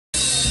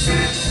So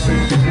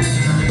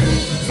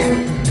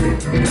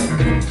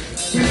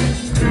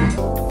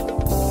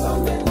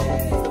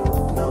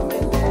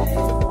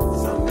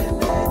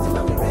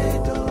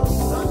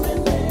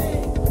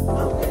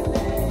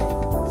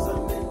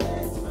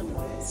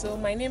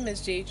my name is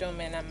Dzyadzorm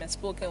and I'm a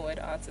spoken word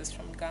artist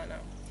from Ghana.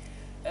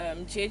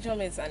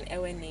 Dzyadzorm is an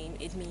Ewe name.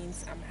 It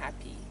means I'm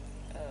happy.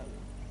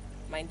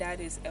 My dad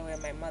is Ewe,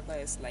 my mother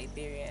is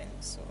Liberian,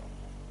 so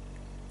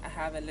I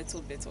have a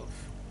little bit of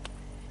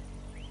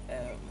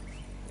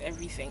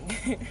everything.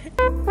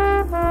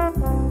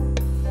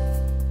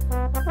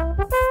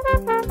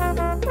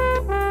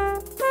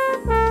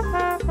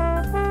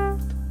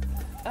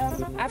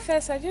 At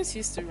first I just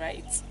used to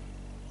write.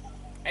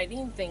 I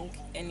didn't think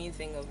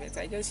anything of it.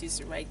 I just used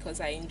to write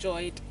because I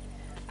enjoyed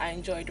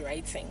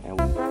writing.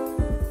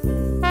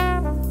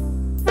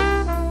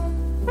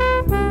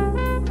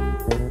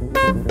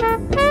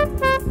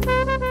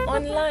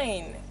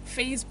 Online,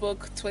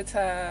 Facebook,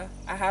 Twitter,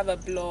 I have a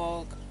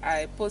blog,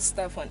 I post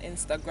stuff on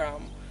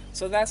Instagram.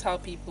 So that's how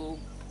people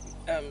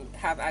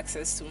have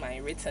access to my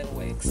written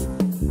works.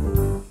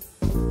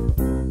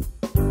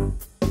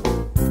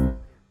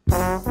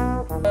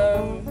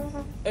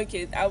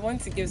 Okay, I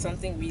want to give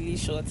something really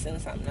short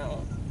since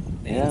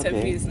the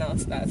interview is now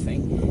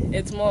starting.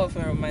 It's more of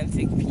a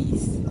romantic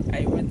piece.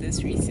 I wrote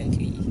this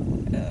recently.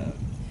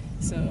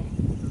 So,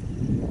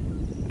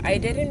 I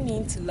didn't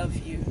mean to love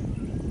you.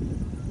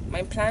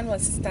 My plan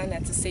was to stand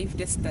at a safe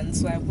distance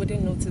so I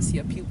wouldn't notice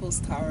your pupils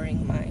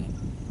towering mine.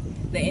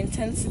 The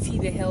intensity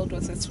they held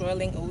was a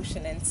swirling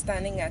ocean, and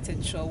standing at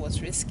its shore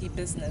was risky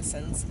business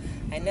since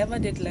I never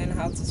did learn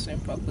how to swim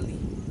properly.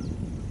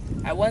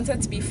 I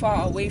wanted to be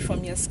far away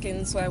from your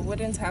skin so I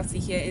wouldn't have to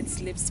hear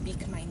its lips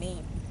speak my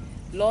name.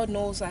 Lord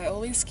knows I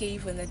always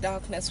cave when the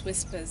darkness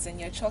whispers,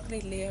 and your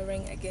chocolate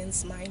layering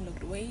against mine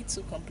looked way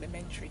too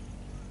complimentary.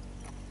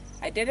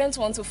 I didn't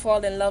want to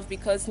fall in love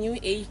because New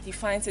Age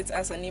defines it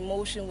as an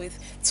emotion with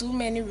too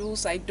many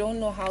rules I don't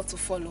know how to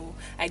follow.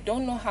 I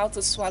don't know how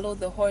to swallow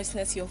the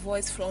hoarseness your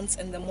voice flaunts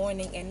in the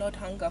morning and not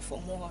hunger for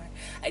more.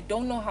 I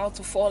don't know how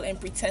to fall and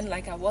pretend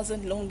like I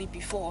wasn't lonely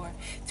before.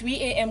 3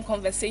 a.m.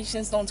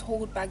 conversations don't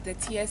hold back the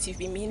tears you've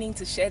been meaning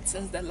to shed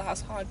since the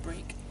last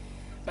heartbreak.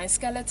 My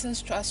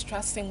skeletons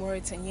trusting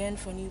words and yearn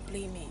for new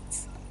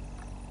playmates.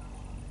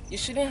 You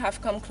shouldn't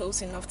have come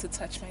close enough to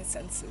touch my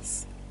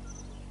senses.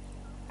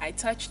 I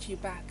touched you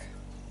back,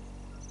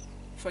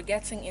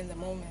 forgetting in the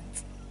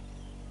moment.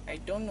 I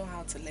don't know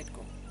how to let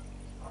go.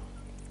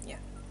 Yeah.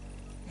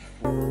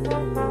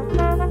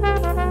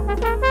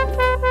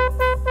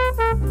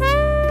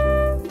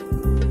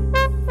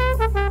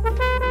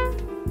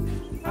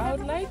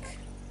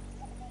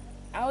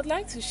 I would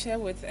like to share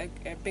with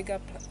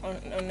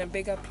on a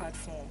bigger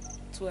platform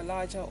to a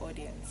larger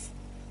audience.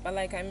 But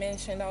like I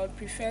mentioned, I would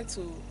prefer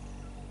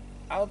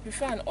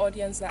an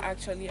audience that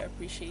actually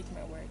appreciate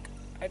my work.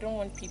 I don't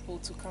want people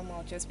to come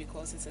out just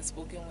because it's a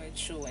spoken word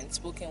show and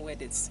spoken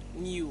word is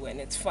new and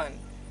it's fun,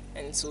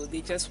 and so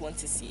they just want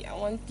to see. I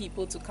want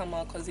people to come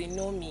out because they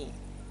know me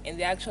and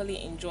they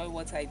actually enjoy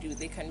what I do.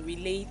 They can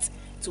relate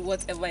to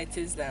whatever it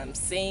is that I'm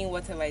saying,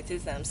 whatever it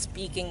is that I'm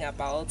speaking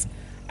about.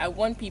 I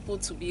want people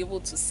to be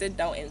able to sit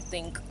down and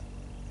think,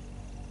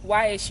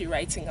 why is she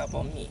writing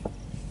about me?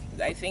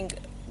 I think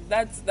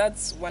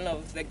that's one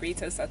of the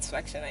greatest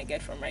satisfaction I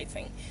get from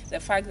writing. The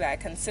fact that I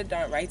can sit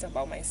down and write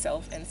about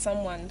myself and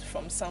someone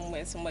from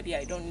somewhere, somebody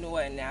I don't know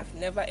and I've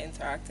never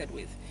interacted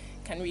with,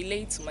 can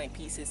relate to my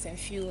pieces and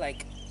feel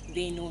like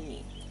they know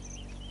me.